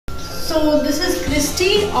So this is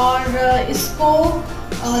Christy और इसको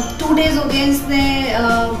 2 days हो गए इसने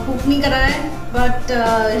poop नहीं करा है, but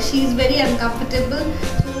she is very uncomfortable.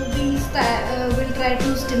 So we'll try to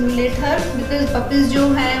stimulate her because puppies जो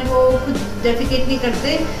हैं वो खुद defecate नहीं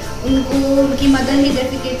करते, उनको उनकी mother ही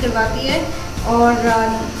defecate करवाती है. और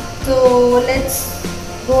so let's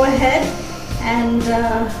go ahead and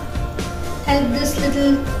help this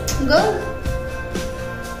little girl.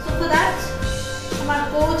 So for that हमारे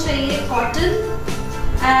को चाहिए कॉटन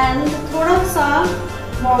एंड थोड़ा सा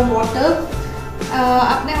वार्म वाटर.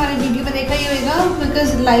 आपने हमारे वीडियो में देखा ही होगा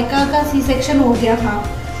बिकॉज लाइका का सी सेक्शन हो गया था,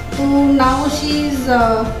 तो now she is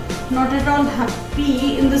not at all happy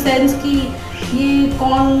in the sense कि ये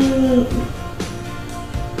कौन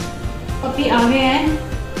पपी आ गए हैं,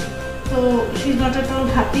 तो she is not at all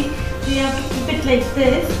happy. We have to keep it like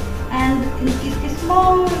this and इसके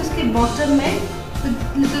स्मॉल इसके बॉटल में विद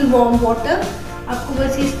लिटिल वार्म वाटर आपको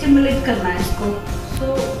बस ये स्टिमुलेट करना है इसको. सो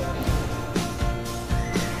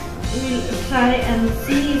we'll try and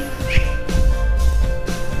see.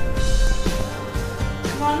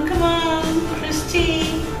 Come on, Christy.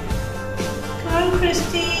 Come on,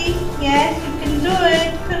 Christy. Yes, you can do it.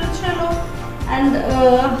 Chalo, chalo. And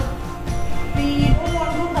we don't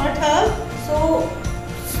want to hurt her. So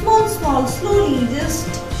small, slowly,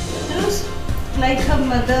 just like her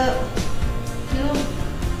mother.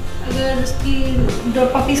 अगर इसकी जो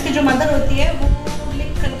puppies की जो mother होती है वो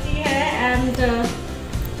लिक करती है and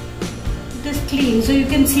it is clean. So you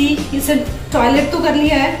can see इसे टॉयलेट तो कर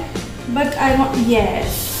लिया है, but I want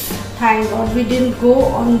yes thank God we didn't go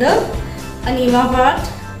on the enema part.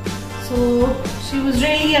 So she was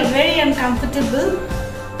really very uncomfortable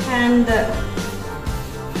and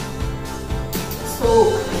so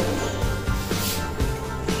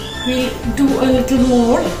we'll do a little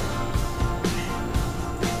more.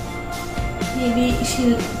 Maybe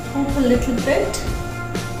she'll poop a little bit.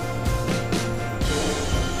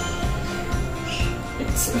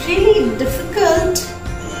 It's really difficult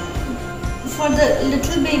for the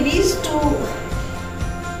little babies to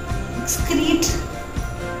excrete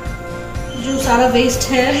जो सारा waste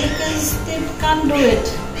है because they can't do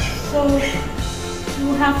it. So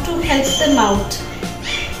you have to help them out.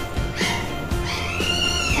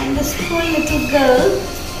 And this poor little girl.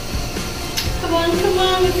 Come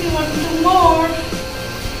on, if you want to do more.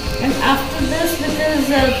 And after this,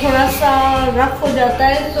 because थोड़ा सा rough हो जाता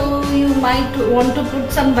है, so you might want to put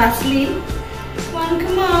some Vaseline.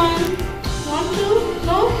 Come on. Want to?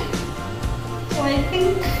 No? So I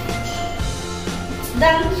think it's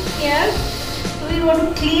done here. So we want to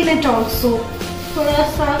clean it also. थोड़ा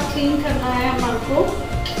सा clean करना है हमारे को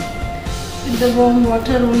with the warm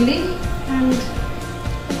water only and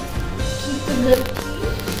keep the girl.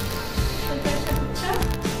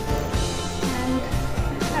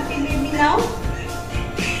 Now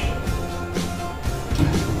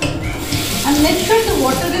and make sure the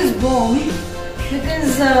water is warm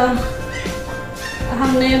because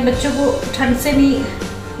हमने बच्चों को ठंड से नहीं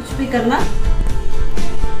कुछ भी करना.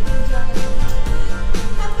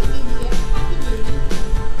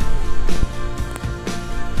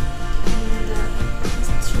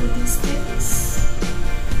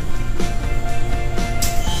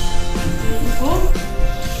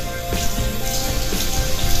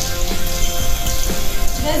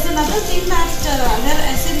 There's another thing that अगर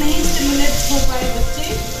ऐसे नहीं स्टिमुलेट हो पाए बच्चे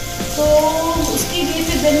तो उसके लिए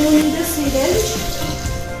फिर then you need a syringe.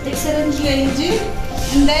 एक syringe ले लीजिए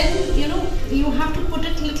and then you have to put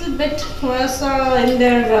it little bit थोड़ा सा in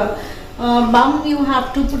their bum. You have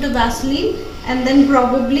to put a Vaseline and then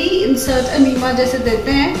probably insert enema जैसे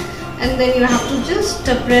देते हैं and then you have to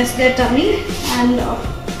just press their tummy and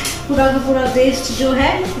पूरा का पूरा waste जो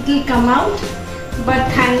है it will come out. But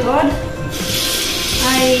thank God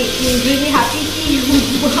I am really happy कि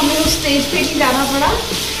हमें उस स्टेज पे नहीं जाना पड़ा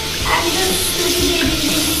and this little baby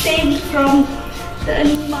is saved from the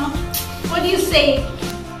enema. What do you say?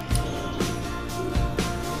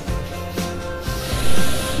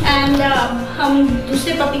 And हम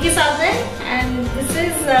दूसरे पपी के साथ हैं and this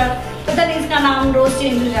is पता नहीं इसका नाम रोज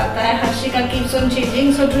चेंज हो जाता है. Harshika keeps on changing.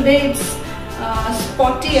 So today it's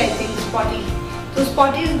Spotty, I think Spotty. So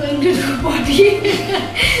Spotty is going to do potty.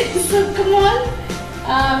 So come on.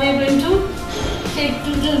 We are going to take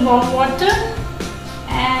little warm water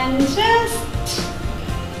and just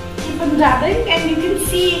keep on dabbing, and you can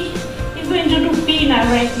see he's going to do pee now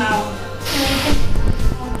right now.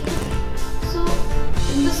 So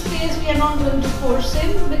in this case we are not going to force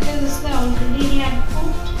him because it's already he had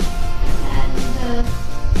pooped and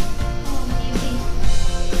maybe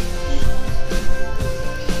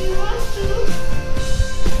he wants to.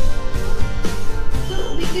 So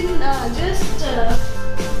we can can just show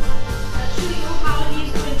you how he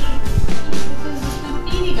is going to, because इसमें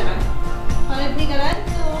P नहीं करा है, toilet नहीं करा है,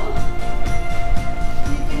 तो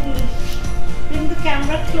you can bring the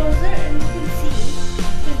camera closer and you can see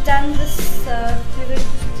he's done this. We're going to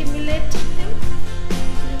stimulate him.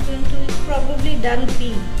 He's going to probably done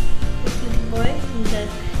pee. This little boy, and you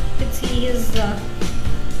can see his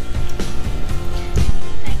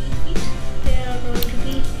tiny feet. They are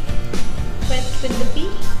already wet with the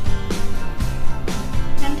pee,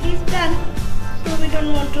 and he's done. So we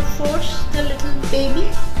don't want to force the little baby.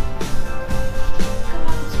 Come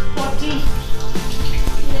on, Spotty.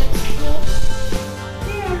 Let's go.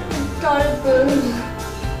 They are adorable.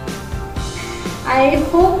 I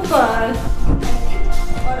hope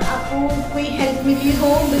और आपको कोई help मिली हो,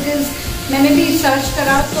 because मैंने भी search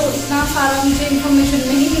करा तो इतना सारा मुझे इन्फॉर्मेशन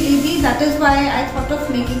नहीं मिली थी. That is why I thought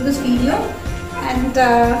of making this video. And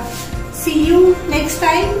C you next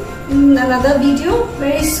time in another video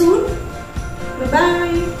very soon. Bye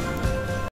bye.